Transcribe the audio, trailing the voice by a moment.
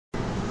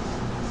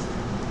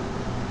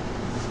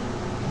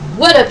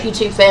What up,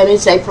 YouTube family?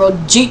 It's April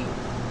G.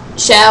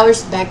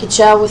 Showers back at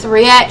y'all with a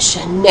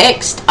reaction.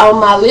 Next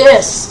on my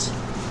list,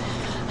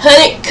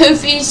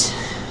 Kufis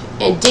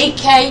and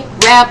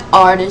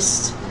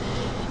DKRapArtist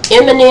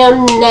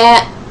EMINEM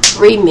GNAT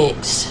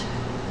remix.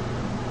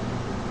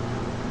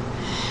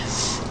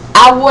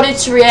 I wanted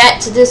to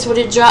react to this when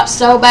it dropped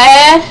so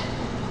bad,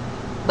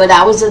 but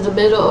I was in the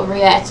middle of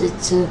reacting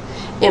to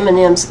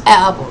Eminem's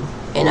album,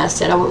 and I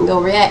said I wasn't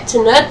gonna react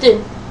to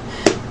nothing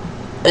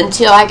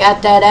until I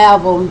got that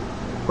album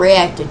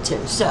reacted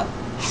to. So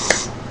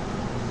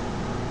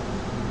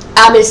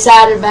I'm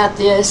excited about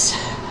this.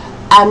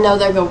 I know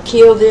they're gonna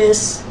kill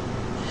this.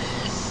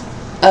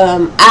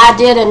 I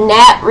did a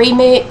GNAT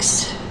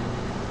remix.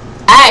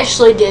 I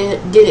actually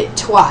did it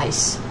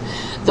twice.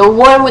 The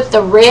one with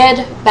the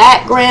red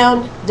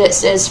background that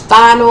says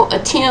final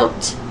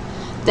attempt,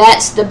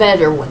 that's the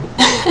better one.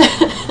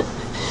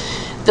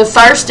 The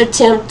first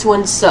attempt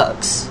one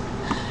sucks,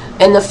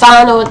 and the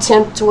final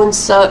attempt one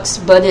sucks,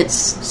 but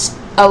it's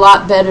a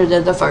lot better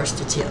than the first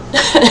attempt.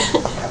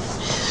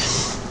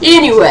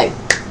 Anyway,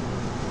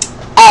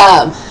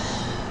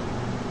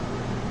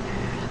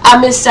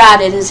 I'm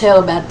excited as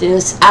hell about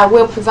this. I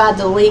will provide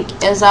the link,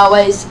 as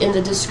always, in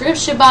the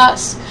description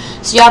box,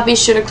 so y'all be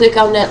sure to click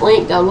on that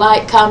link. Go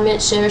like,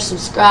 comment, share,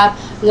 subscribe.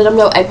 Let them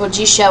know April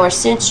G Shower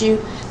sent you.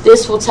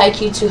 This will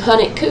take you to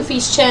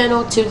Kufis'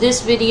 channel, to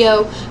this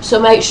video, so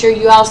make sure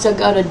you also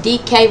go to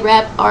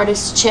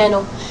DKRapArtist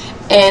channel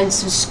and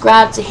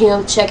subscribe to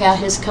him. Check out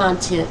his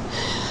content.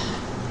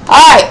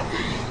 Alright,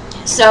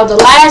 so the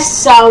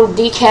last song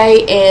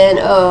DK and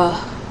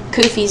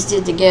Kufis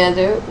did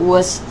together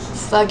was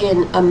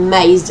fucking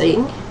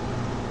amazing,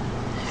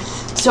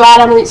 so I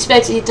don't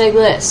expect anything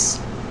less.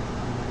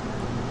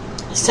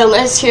 So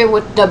let's hear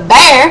what the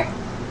bear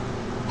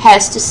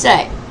has to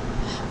say.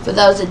 For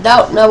those that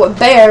don't know what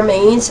bear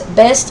means,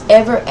 best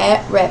ever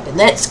at rapping.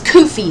 That's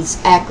Kufis'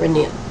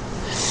 acronym.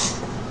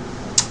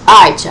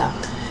 Alright, y'all.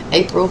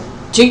 April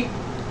G.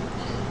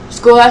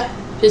 Score.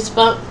 Fist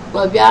bump.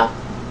 Love y'all.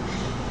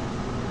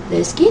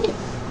 Let's get it.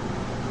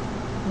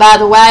 By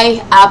the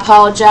way, I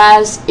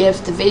apologize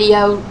if the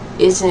video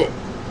isn't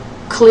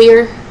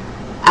clear.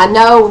 I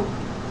know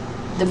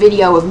the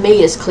video of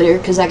me is clear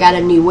because I got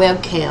a new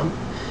webcam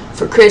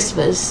for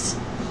Christmas.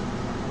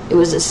 It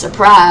was a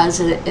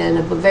surprise, and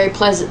a very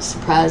pleasant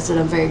surprise that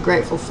I'm very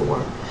grateful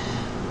for.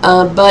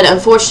 But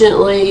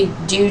unfortunately,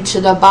 due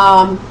to the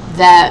bomb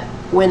that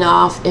went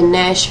off in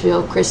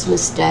Nashville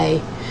Christmas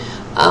Day,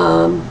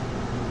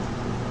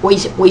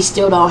 we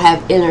still don't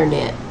have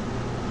internet,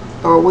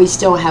 or we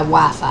still don't have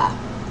Wi-Fi.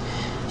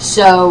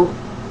 So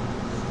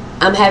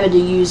I'm having to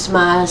use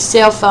my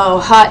cell phone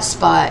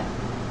hotspot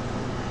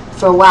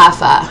for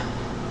Wi-Fi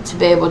to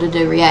be able to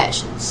do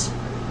reactions.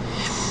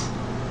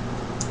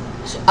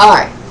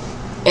 Alright.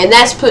 And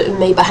that's putting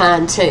me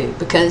behind too,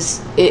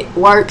 because it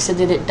works and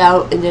then it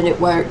don't, and then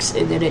it works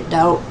and then it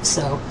don't.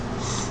 So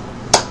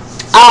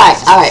alright,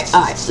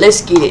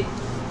 let's get it.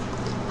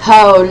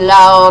 Oh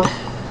Lord,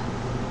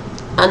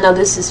 I know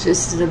this is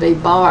supposed to be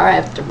bar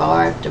after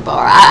bar after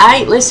bar. I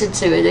ain't listened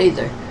to it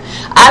either.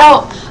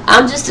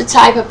 I'm just the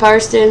type of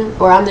person,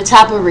 or I'm the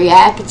type of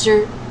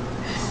reactor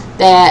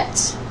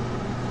that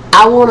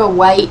I want to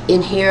wait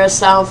and hear a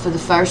song for the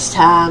first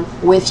time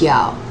with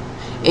y'all,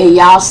 and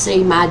y'all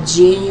see my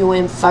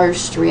genuine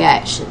first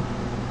reaction.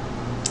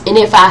 And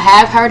if I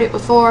have heard it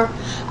before,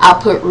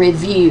 I'll put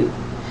review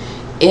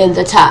in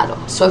the title.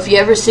 So if you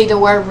ever see the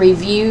word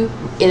review,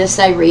 it'll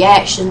say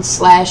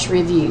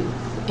reaction/review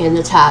in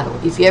the title.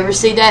 If you ever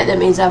see that, that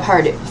means I've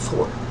heard it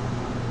before.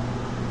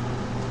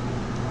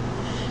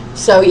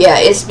 So yeah,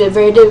 it's been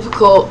very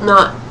difficult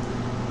not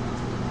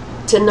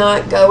to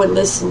go and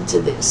listen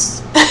to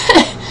this.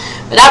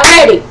 But I'm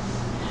ready.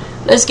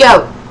 Let's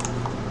go.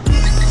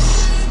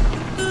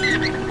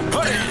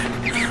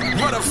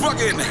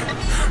 Motherfucking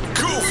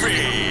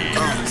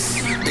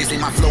Kufis. They say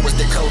my flow is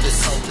the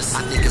coldest.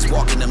 I think it's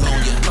walking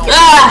pneumonia.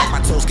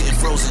 My toes getting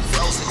frozen.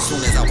 As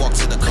soon as I walk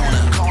to the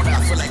corner,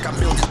 I feel like I'm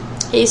building.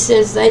 He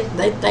says they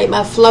think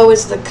my flow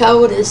is the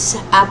coldest.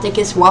 I think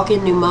it's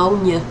walking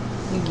pneumonia.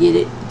 You get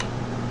it?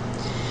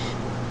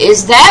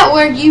 Is that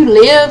where you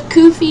live,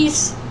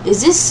 Kufis?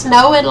 Is this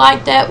snowing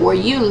like that where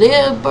you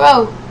live,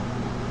 bro?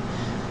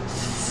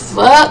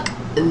 Fuck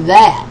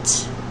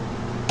that.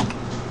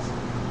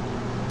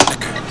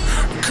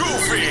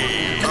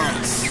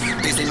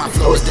 My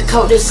flow is the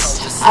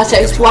coldest. I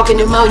say it's walking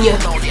pneumonia. I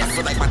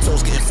feel like my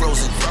toes getting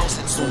frozen.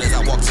 As soon as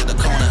I walk to the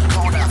corner,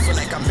 I feel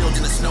like I'm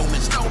building a snowman.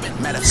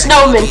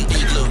 Snowman.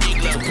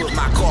 To put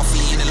my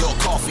coffee in a little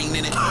coffee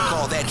in it.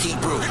 Call that heat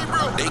brew.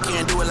 They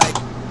can't do it like.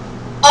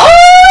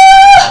 Oh!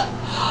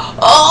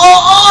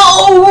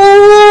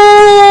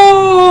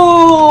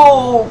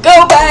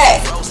 Go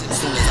back. As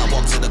soon as I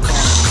walk to the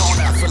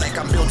corner, I feel like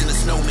I'm building a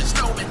snowman.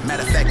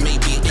 Matter of fact,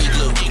 maybe an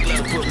igloo.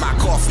 To put my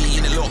coffee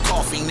in a little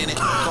coffee in it.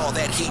 Call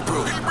that heat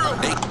brew.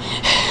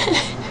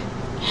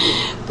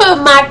 Put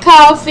my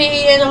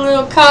coffee in a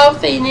little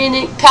coffee in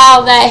it.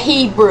 Call that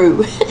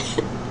Hebrew.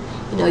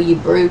 You know, you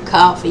brew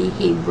coffee,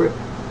 Hebrew.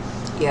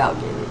 Y'all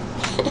get it.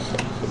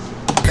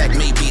 fact,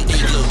 maybe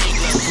igloo.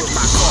 Put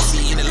my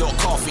coffee in a little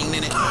coffee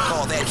in it.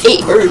 Call that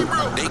Hebrew.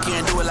 They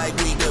can't do it like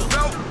we do.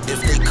 If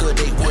they could,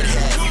 they would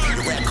have.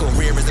 The rap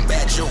career is a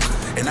bad joke,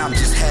 and I'm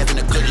just having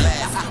a good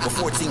laugh. With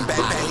 14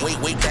 backpack,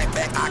 wait,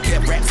 back. I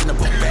kept raps in the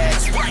book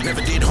bags.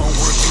 Never did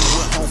homework, you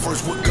went home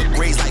first with good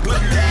grades like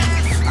book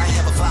bag. I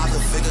have a father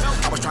figure.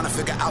 I was trying to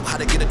figure out how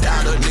to get a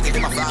dollar, nigga.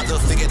 Then my father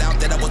figured out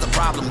that I was a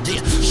problem.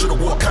 Yeah, should've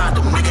wore a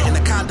condom, nigga. And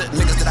the kinda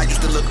niggas that I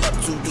used to look up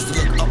to used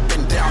to look up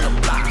and down the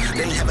block.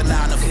 They ain't have a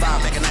 9 to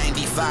 5 back in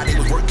 '95. They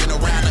was working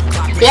around the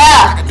clock.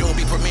 Yeah. Like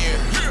Adobe Premiere,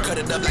 cut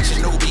it up like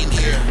Shinobi in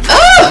here.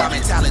 My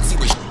mentality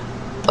was.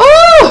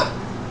 Ooh.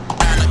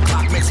 Around the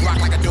clock makes rock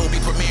like Adobe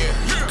Premiere,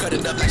 cut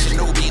it up like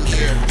Shinobi in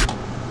here.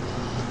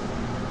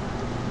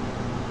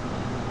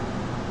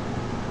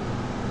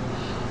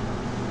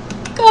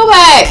 Go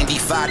back.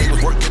 95, they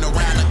was working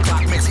around the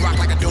clock, makes rock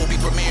like Adobe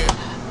Premiere.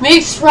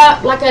 Mix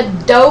rock like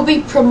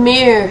Adobe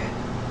Premiere.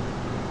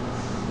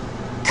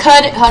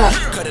 Cut it. Hold on.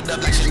 Cut it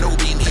up like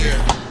Shinobi in here.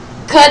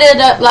 Cut it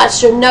up like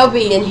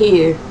Shinobi in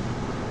here.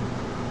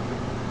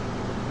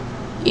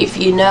 If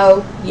you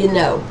know, you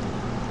know.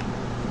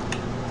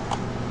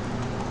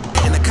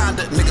 And the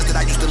kinda niggas that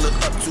I used to look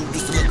up to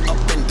used to look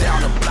up and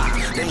down the block.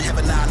 They ain't have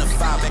a 9 to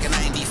 5 back in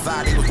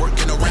 '95. They was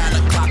working around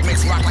the clock,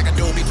 makes rock like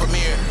Adobe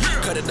Premiere.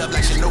 Cut it up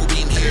like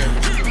Shinobi in here.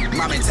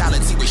 My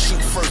mentality was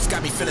shoot first,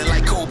 got me feeling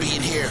like Kobe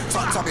in here.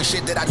 Talking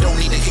shit that I don't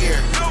need to hear.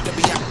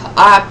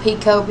 R.I.P.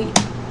 Kobe.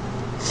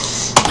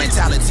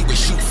 Mentality was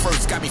shoot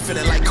first, got me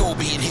feeling like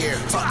Kobe in here.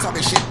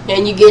 Talking shit.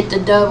 And you get the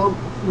double.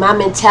 My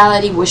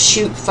mentality was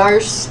shoot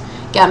first,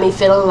 got me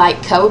feeling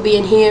like Kobe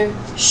in here.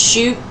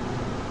 Shoot,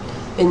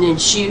 and then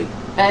shoot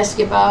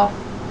basketball.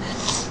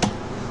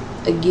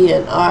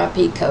 Again,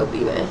 R.I.P. Kobe,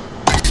 man.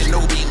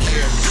 Shinobi in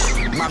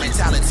here. My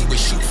mentality was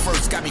shoot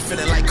first, got me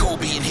feeling like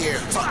Kobe in here.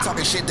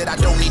 Talking shit that I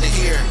don't need to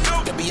hear.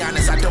 To be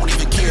honest, I don't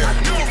even care.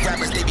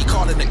 Rappers, they be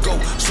calling to go,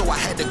 so I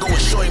had to go and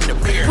show him the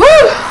beer. Bear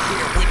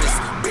witness,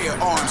 bare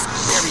arms,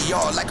 bury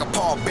y'all like a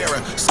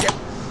pallbearer.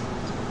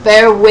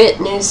 Bear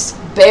witness,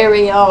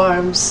 bury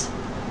arms,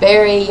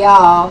 bury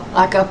y'all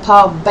like a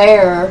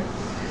pallbearer.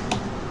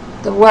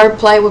 The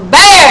wordplay with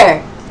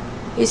bear.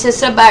 He said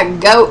something about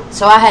goat,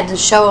 so I had to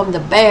show him the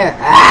bear.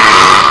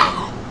 Ah!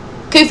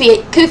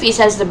 Kufis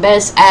has the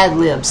best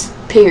ad-libs,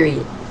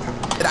 period.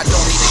 That I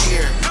don't even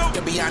hear.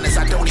 To be honest,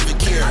 I don't even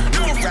care.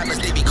 Rappers,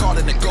 they be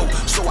calling to go,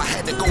 so I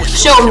had to go and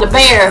show him the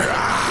bear.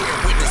 Bear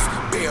witness,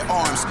 bare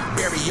arms,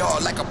 bury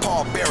y'all like a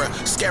pallbearer.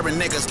 Scaring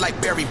niggas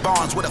like Barry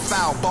Bonds with a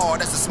foul ball.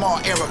 That's a small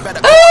error. Better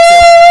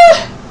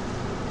call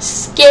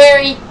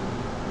scary.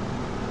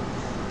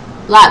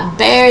 Like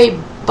Barry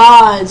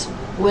Bonds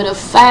with a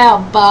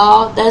foul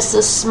ball. That's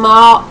a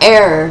small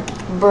error,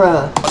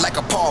 bruh. Like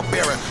a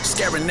pallbearer,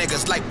 scaring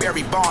niggas like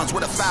Barry Bonds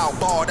with a foul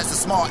ball. That's a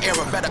small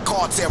error. Better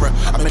call terror.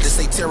 I meant to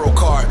say tarot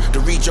card to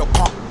read your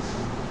palm.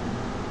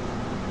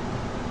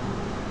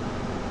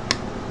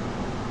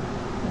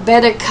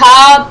 Better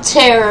call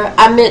terror.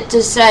 I meant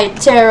to say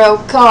tarot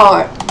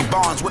card.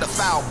 Bonds with a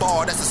foul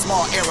ball, that's a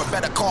small error.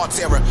 Better call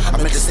terror. I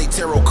meant to say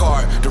tarot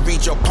card to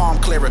read your palm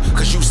clearer.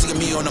 Cause you see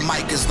me on the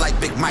mic is like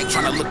Big Mike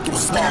trying to look through a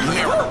small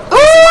mirror.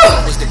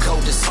 Was the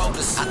coldest.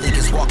 I think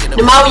it's walking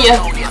pneumonia.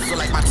 I feel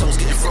like my toes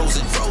getting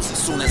frozen. As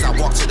soon as I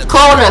walk to the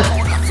corner.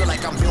 I feel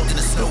like I'm building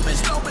a snowman.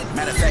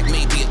 Matter of fact,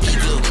 maybe an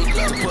igloo.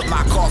 To put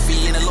my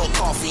coffee in a little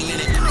coffee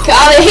in it.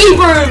 Call it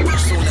Hebrew.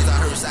 As soon as I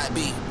heard side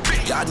B,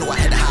 I knew I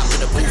had to hop in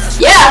the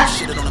booth. Yeah.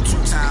 Shitted on them 2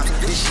 times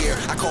this year.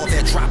 I called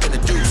that drop in the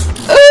deuce.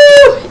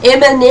 Ooh,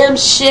 Eminem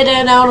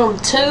shitted on them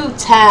 2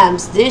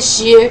 times this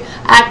year.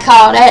 I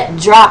call that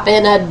drop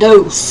in a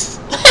deuce.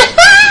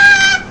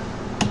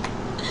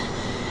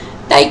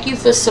 Thank you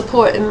for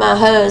supporting my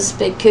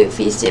husband,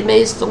 Kufis. It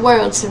means the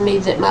world to me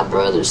that my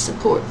brother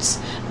supports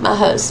my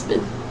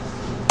husband.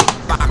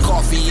 My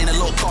coffee and a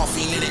little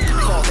coffee in it.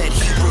 Call that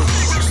Hebrew.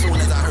 As soon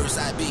as I heard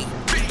side B,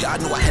 I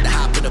knew I had to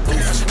hop in the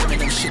booth.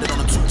 Eminem shitted on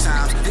them 2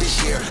 times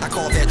this year. I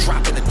call that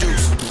drop in the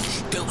deuce.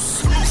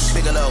 Deuce,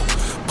 Bigelow,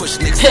 push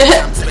niggas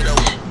down to the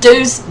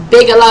Deuce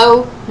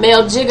Bigelow,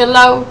 Male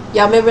Gigolo.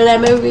 Y'all remember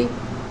that movie?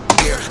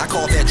 Yeah, I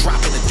call that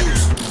drop in the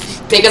deuce.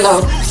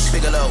 Bigelow.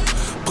 Bigelow,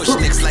 push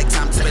niggas like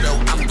Tom Thibodeau.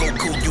 I'm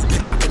Goku, you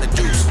pick up in the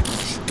deuce.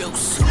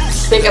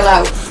 Deuce,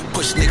 Bigelow.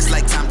 push niggas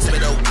like Tom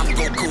Thibodeau. I'm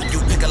Goku, you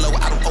Piccolo.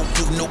 I don't owe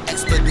you no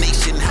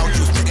explanation. How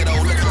you figure it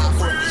all? Look how I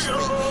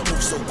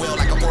move so well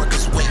like a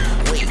orcas. Wait,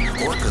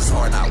 orcas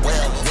are not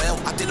well.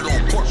 I did it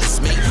on purpose,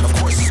 mate. Of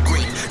course it's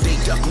great. They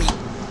duck me.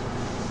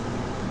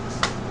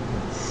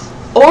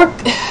 Hold.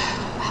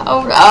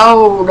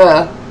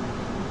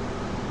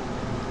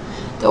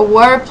 The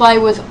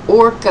wordplay with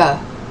orca.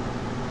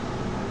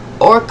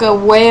 Orca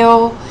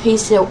whale. He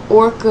said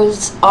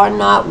orcas are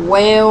not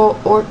well.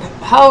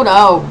 Hold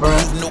on, bro.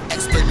 No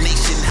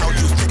explanation. How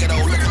you figure it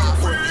all? Look how I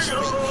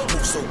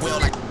move so well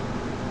like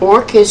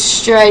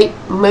orchestrate.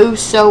 Move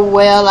so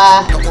well.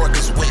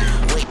 orcas. Wait.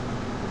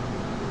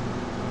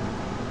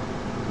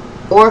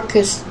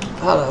 Orcas.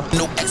 Hold on.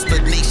 No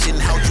explanation.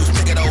 How you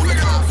figure it all? Look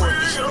how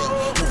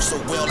I move so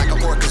well like a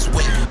orcas.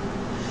 Wait.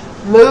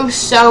 Move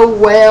so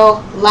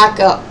well like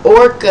a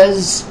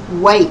orca's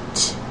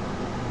weight.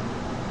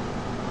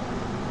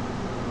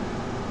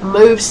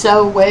 Move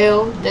so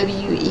well,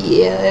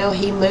 W-E-L-L.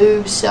 He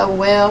moves so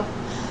well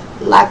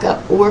like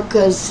a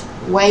orca's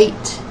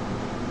weight,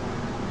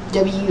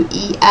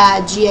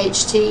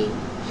 W-E-I-G-H-T.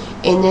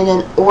 And then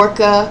an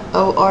orca,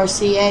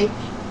 O-R-C-A,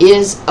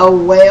 is a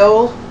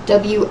whale,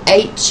 W-H-A-L-E.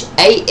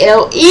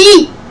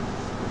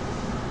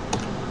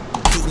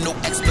 No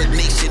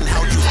explanation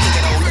how you think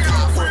it all look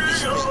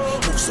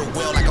move so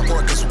well like a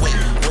orca's weight.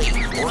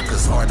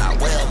 Orcas are not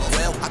well.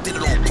 I did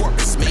it on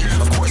purpose, mate.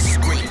 Of course it's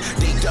great.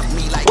 They dumped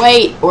me like.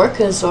 Wait,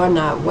 orcas are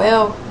not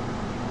well.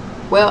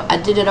 Well, I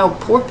did it on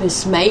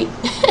purpose, mate.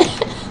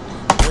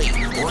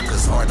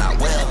 Orcas are not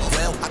well.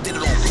 I did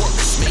it on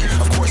purpose, mate.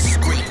 Of course it's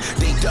great.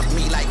 They dumped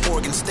me like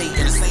Oregon State,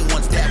 and the same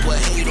ones that would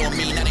hate on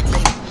me. Now they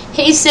make.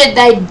 He said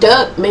they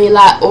dumped me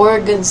like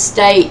Oregon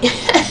State.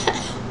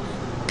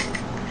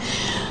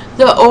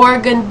 The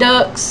Oregon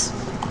Ducks.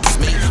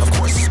 Of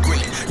course it's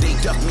great. They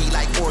dumped me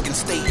like Oregon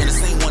State, and the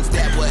same ones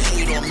that would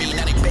hate on me.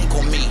 Now they bank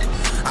on me.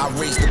 I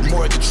raised the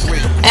mortgage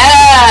rate.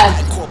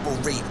 I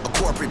incorporate a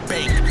corporate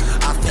bank.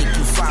 I think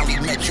you finally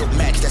met your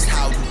match. That's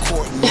how you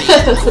coordinate.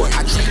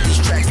 I treat these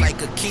tracks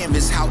like a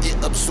canvas, how it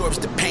absorbs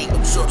the paint.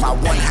 My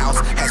one house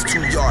has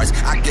 2 yards.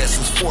 I guess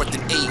it's 4th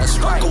and 8.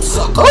 Go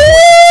suck. Ooh,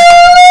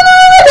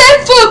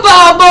 that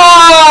football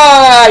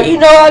boy. You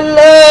know I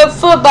love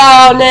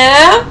football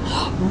now.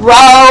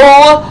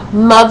 Roll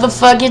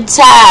motherfucking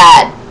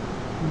Tide.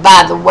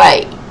 By the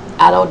way,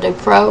 I don't do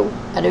pro,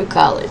 I do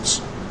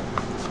college.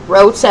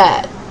 Roll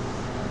Tide.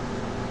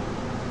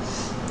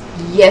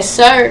 Yes,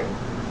 sir.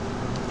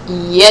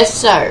 Yes,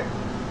 sir.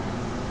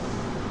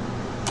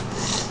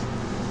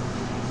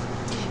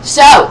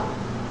 So,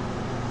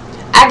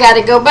 I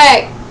gotta go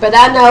back, but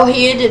I know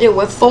he ended it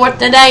with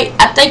 4th and 8.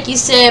 I think he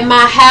said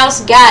my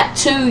house got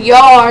 2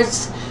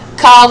 yards.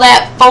 Call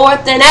that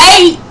 4th and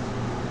 8.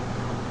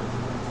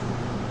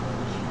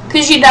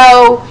 Because, you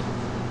know,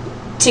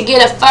 to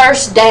get a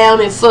first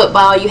down in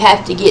football, you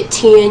have to get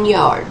 10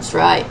 yards,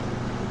 right?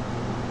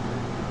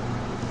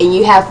 And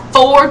you have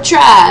 4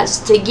 tries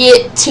to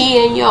get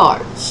 10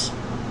 yards.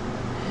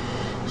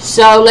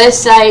 So, let's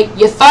say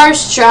your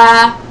first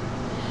try,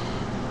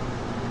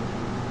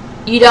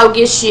 you don't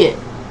get shit.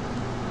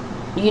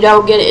 You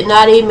don't get it,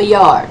 not even a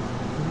yard.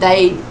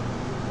 They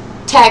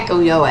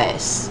tackle your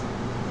ass.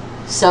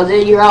 So,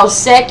 then you're on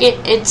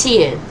 2nd and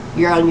 10.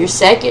 You're on your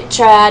 2nd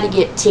try to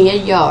get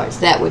 10 yards.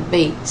 That would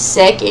be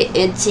 2nd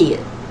and 10.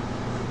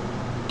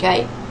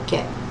 Okay?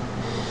 Okay.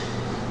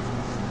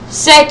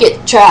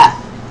 2nd try.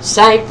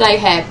 Same thing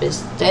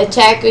happens. They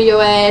tackle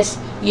your ass.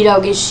 You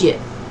don't get shit.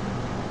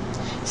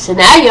 So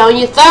now you're on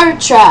your 3rd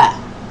try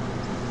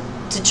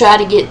to try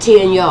to get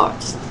 10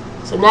 yards.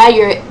 So now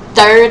you're at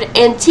 3rd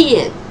and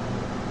 10.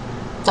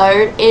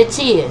 3rd and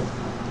 10.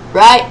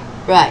 Right?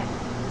 Right.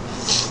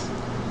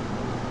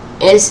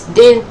 It's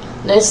then...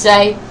 Let's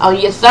say on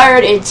your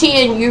 3rd and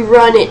 10, you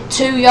run it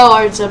 2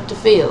 yards up the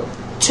field.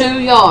 2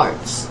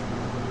 yards.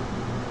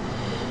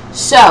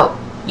 So,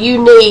 you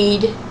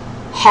need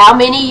how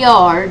many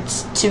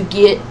yards to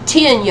get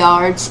 10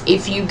 yards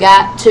if you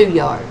got 2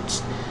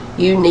 yards?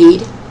 You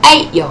need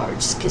 8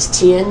 yards because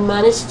 10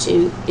 minus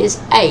 2 is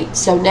 8.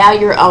 So now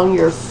you're on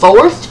your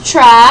 4th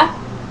try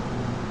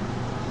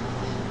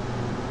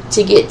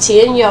to get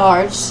 10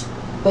 yards,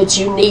 but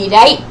you need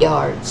 8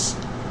 yards.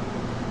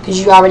 Because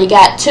you already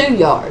got 2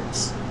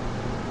 yards.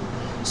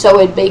 So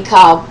it'd be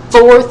called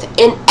 4th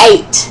and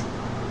 8.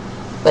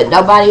 But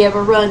nobody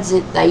ever runs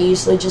it. They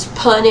usually just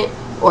punt it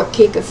or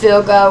kick a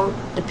field goal,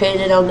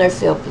 depending on their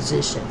field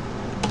position.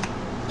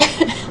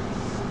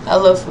 I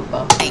love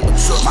football.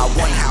 My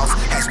one house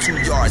has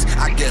 2 yards.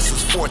 I guess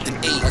it's 4th and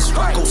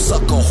 8. Go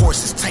suck a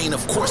horse's taint,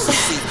 of course it's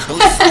safe.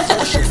 Unless you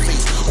force your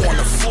face on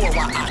the floor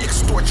while I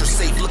extort your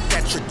safe. Look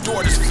at your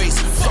daughter's face.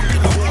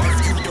 Fucking whore.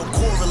 If you don't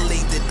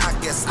correlate, then I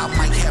guess I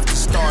might have to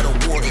start a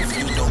war. If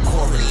you don't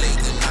correlate,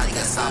 then I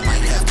guess I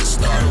might have to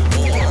start a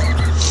war.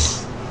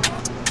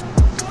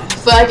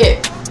 Fuck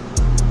it.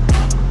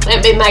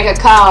 Let me make a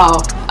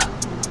call.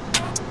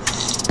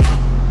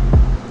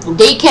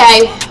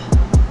 DK.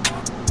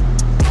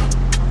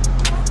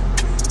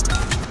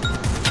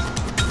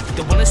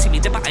 Don't wanna see me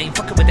there, but I ain't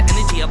fucking with the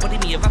energy. I body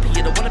me a rapper,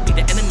 you don't wanna be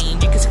the enemy.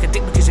 And you can suck a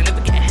dick because you never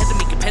get ahead of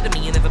me. Compare to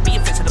me, you never be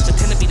offensive. I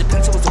pretend to be the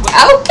pencil with the weapon.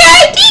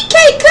 Okay, DK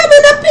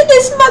coming up in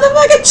this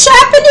motherfucker,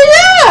 chopping it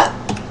up.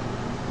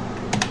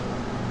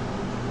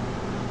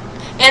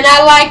 And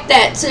I like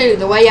that too.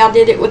 The way y'all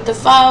did it with the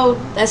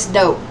phone, that's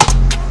dope.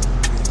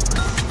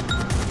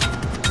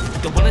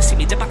 Don't wanna see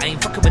me there, but I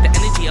ain't fucking with the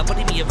energy. I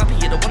body me a rapper,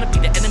 you don't wanna be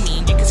the enemy.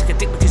 And you can suck a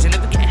dick because you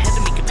never get ahead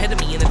of me. Compare to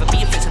me, you never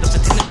be offensive. I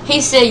pretend to He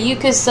said you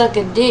could suck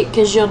a dick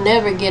because you'll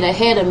never get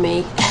ahead of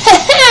me.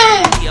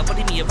 I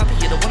body me a rapper,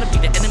 you don't wanna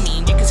be the enemy.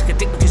 And you can suck a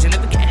dick because you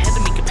never get ahead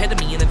of me. Compare to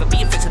me, you never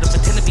be offensive. I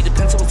pretend to be the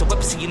pencil with the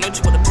weapon, so you know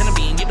just what a pen to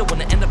be. And you don't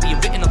wanna end up being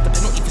written off. The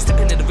penalty for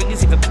stepping in the ring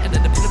is even better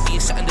than the penalty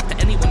is certain to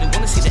anyone who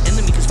wanna see the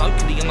enemy. Cause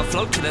vocally I'm a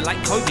flow killer. killer like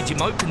COVID. You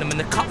open them in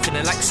the cup,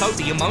 feeling like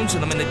sodium. Moans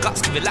when I'm in the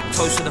guts, give it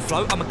lactose to the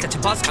flow. I'ma catch a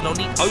buzz, I don't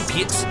need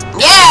opiates.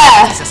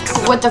 Yeah!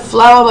 With the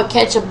flow, I'ma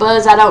catch a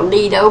buzz, I don't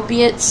need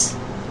opiates.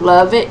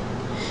 Love it.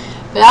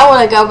 But I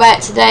want to go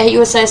back today. He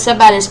would say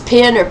somebody's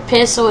pen or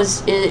pistol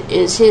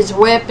is his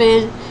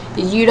weapon.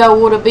 You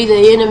don't want to be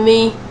the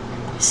enemy.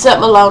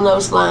 Something along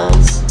those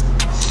lines.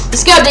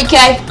 Let's go,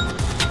 DK.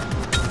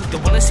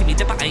 Don't wanna see me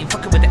dip, I ain't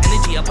fucking with the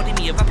energy. I body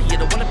me a rapper, you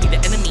don't wanna be the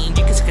enemy. And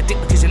you can suck a dick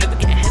because you never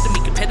get ahead of me.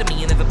 Compare to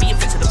me and never be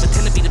offensive.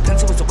 Pretend to be the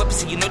pencil was a weapon,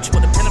 so you know just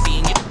what the pen will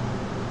be.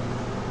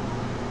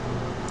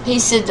 And he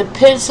said the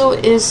pencil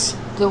is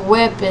the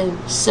weapon,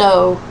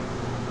 so.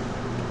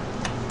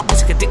 You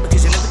suck a dick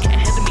because you never get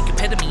ahead of me.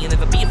 Compare to me and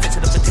never be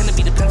offensive. Pretend to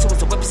be the pencil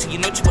was a weapon, so you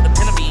know just what the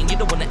pen will be. And you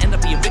don't wanna end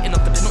up being written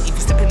off the penalty if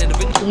you step in the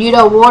ring. You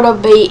don't wanna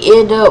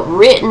end up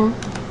written.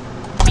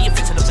 Be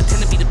offensive,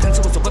 pretend to be the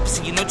pencil was a weapon, so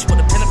you know just what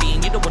the pen will be.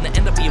 And you don't wanna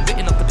end up being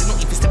written off the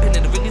penalty if you step in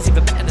the ring is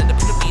even better than the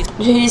penalty.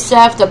 He used to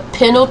have the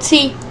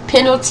penalty,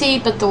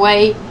 but the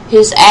way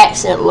his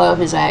accent, love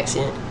his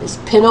accent. It's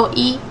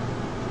penalty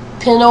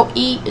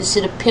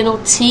instead of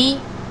penalty.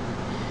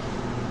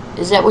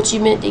 Is that what you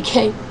meant,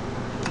 DK?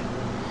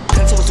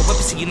 Pencil was a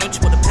weapon, so you know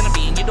just what the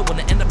penalty, and you don't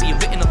wanna end up being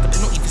written off the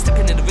penalty if you step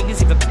in the ring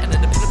is even better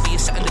than the penalty.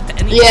 Is something that the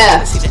enemy.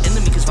 Yeah. See the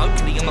enemy because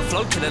vocally I'm a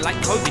flow killer like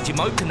COVID. You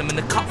open them in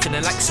the cup,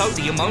 feeling like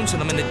sodium. Moans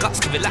when I'm in the guts,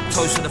 give it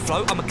lactose to the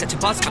flow. I'ma catch a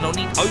buzz, I don't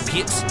need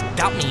opiates.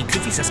 Doubt me,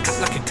 Kufis says cut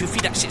like a Kufi.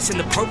 That shit's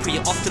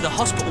inappropriate. Off to the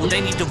hospital,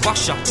 they need to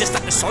rush up, just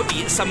like the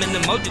Soviets. I'm in the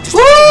mode to just.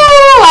 Woo!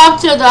 Off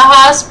to the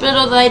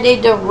hospital, they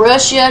need to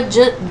rush you,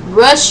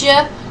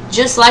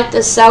 just like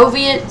the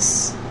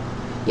Soviets.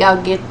 Y'all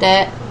get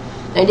that?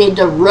 They need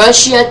to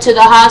rush you to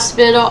the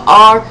hospital.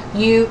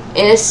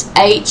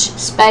 R-U-S-H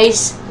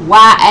space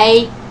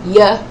Y-A.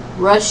 Yeah,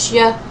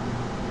 Russia.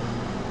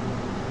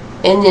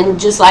 And then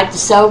just like the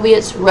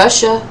Soviets,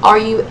 Russia,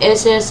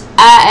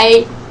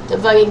 R-U-S-S-I-A, the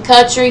fucking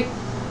country.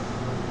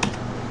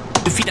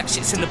 That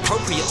shit's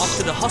inappropriate. Off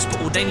to the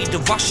hospital, they need to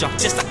rush up,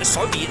 just like the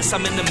Soviets.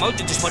 I'm in the mode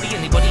to just body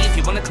anybody if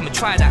you wanna come and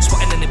try that.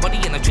 Swatting anybody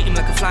and I treat him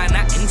like a flying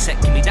that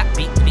insect. Give me that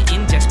beat, give me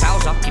ingest,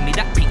 Bowser. Give me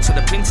that pizza,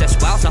 the princess,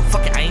 wowzer.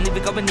 Fuck it, I ain't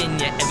even going in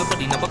yet.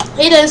 Everybody know what.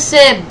 He done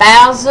said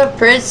Bowser,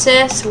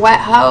 princess,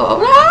 what ho?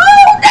 No!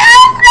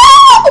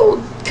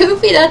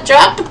 Kufi done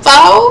dropped the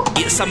phone.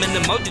 Yes, I'm in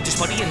the mode to just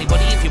body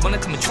anybody if you wanna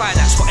come and try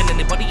that. Swatting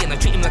anybody and I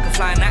treat him like a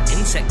flying that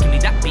insect. Give me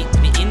that beat,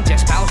 give me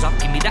ingest, Bowser.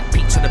 Give me that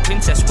pizza, the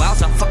princess,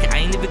 wowzer. Fuck it, I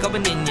ain't even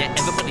going in yet.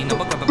 Everybody know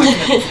I grab a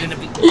back and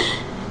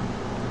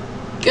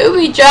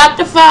Kufi dropped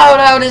the phone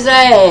on his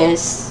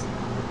ass.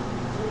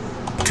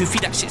 Kufi,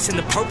 that shit's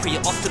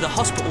inappropriate. Off to the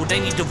hospital, they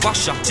need to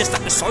rush up, just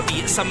like the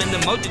Soviets. I'm in the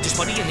mode to just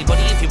body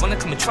anybody if you wanna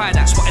come and try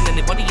that. Swatting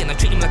anybody and I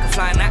treat him like a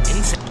flying that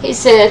insect. He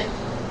said,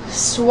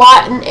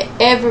 swatting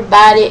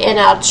everybody and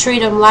I'll treat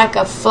them like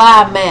a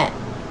fly mat.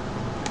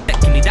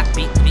 Give me that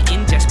beat, give me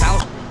ingest,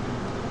 Bowser.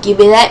 Give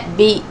me that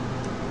beat.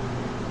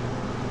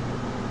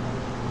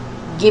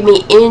 Give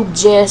me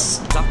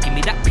ingest. Give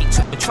me that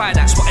pizza, but try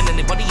that. Swatting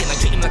anybody and I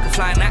treat him like a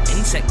flying that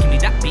insect. Give me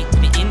that beat,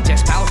 give me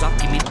ingest, Bowser.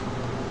 Give me.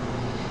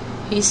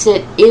 He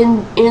said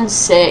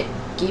insect.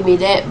 Give me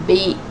that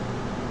beat.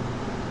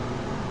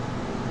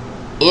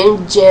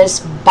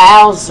 Ingest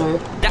Bowser.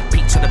 That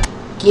pizza, the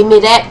give me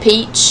that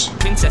peach.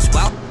 princess,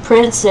 wow.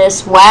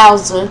 Princess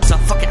Wowzer. So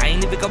fuck it, I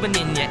ain't even going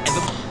in yet.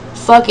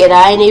 Fuck it,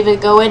 I ain't even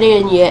going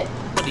in yet.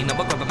 Everybody know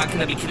I grab a back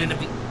and I be killing a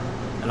beat.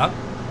 Hello?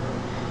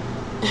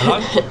 Hello?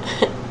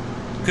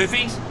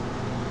 Kufis?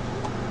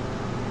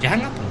 Did you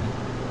hang up on me?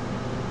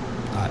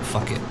 Alright,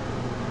 fuck it.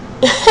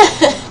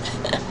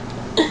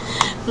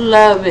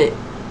 Love it.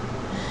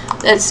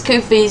 That's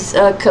Kufi's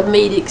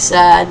comedic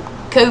side.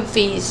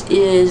 Kufis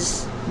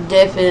is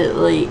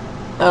definitely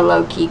a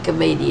low-key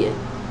comedian.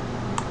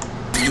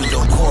 You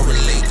don't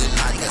correlate.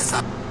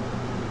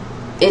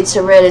 It's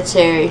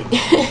hereditary.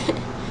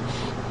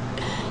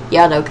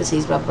 Y'all know because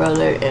he's my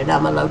brother and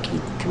I'm a low-key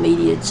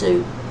comedian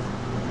too.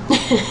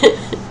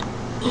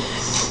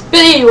 But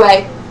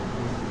anyway,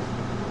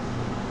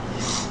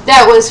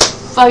 that was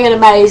fucking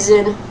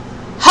amazing.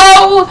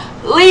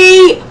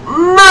 Holy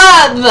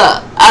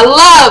mother! I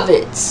love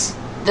it.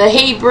 The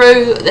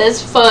Hebrew,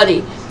 that's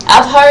funny.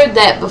 I've heard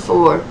that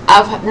before.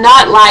 I've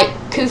not like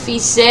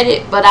Kufi said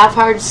it, but I've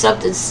heard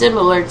something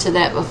similar to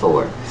that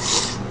before.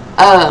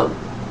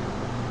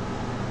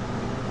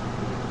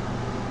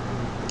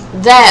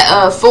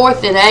 That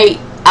 4th and 8,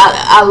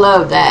 I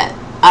love that.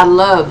 I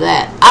love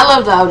that. I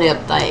love the whole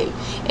damn thing.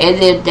 And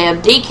then damn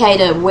DK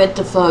done went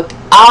the fuck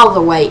all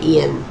the way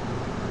in.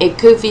 And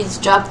Kufi's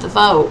dropped the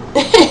phone.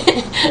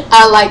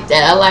 I like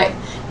that. I like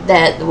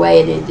that the way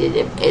it ended.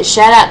 And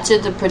shout out to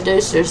the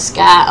producer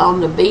Sky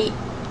on the beat.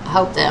 I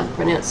hope that I'm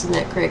pronouncing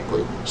that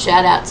correctly.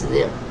 Shout out to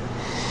them.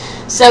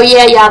 So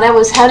yeah, y'all, that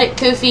was 100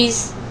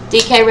 Kufis,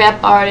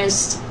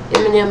 DKRapArtist,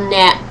 EMINEM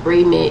GNAT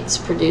remix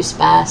produced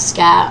by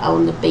Sky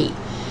on the beat.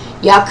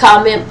 Y'all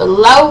comment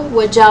below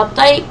what y'all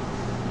think.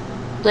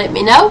 Let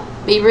me know.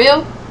 Be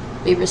real.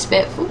 Be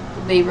respectful.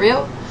 Be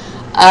real.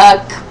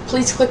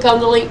 Please click on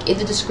the link in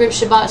the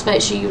description box.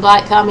 Make sure you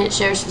like, comment,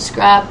 share,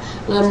 subscribe.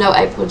 Let them know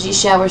April G.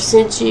 Shower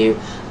sent you.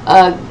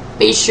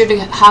 Be sure to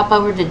hop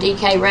over to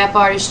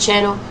DKRapArtist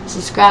channel.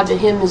 Subscribe to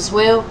him as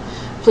well.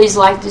 Please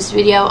like this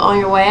video on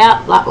your way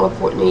out. Like more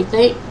important than you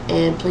think.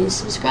 And please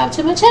subscribe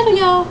to my channel,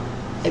 y'all.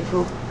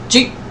 April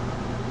G.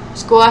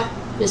 Score.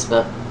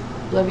 Whisper.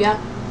 Love y'all.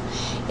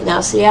 And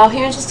I'll see y'all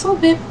here in just a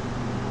little bit.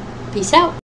 Peace out.